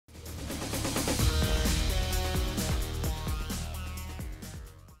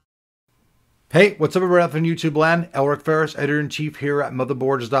Hey, what's up everyone from YouTube land? Elric Ferris, Editor-in-Chief here at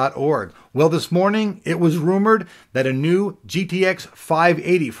Motherboards.org. Well, this morning it was rumored that a new GTX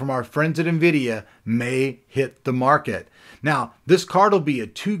 580 from our friends at Nvidia may hit the market. Now, this card will be a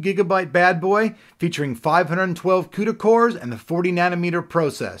 2GB bad boy featuring 512 CUDA cores and the 40nm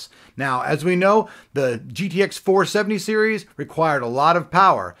process. Now, as we know, the GTX 470 series required a lot of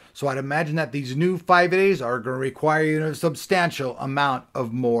power, so I'd imagine that these new 580s are going to require a substantial amount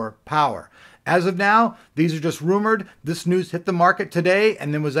of more power. As of now, these are just rumored. This news hit the market today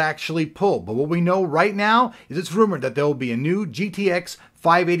and then was actually pulled. But what we know right now is it's rumored that there will be a new GTX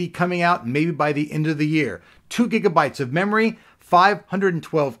 580 coming out maybe by the end of the year. 2GB of memory,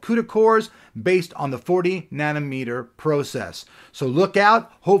 512 CUDA cores based on the 40nm process. So look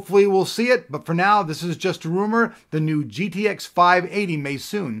out. Hopefully we'll see it. But for now, this is just a rumor. The new GTX 580 may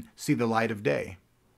soon see the light of day.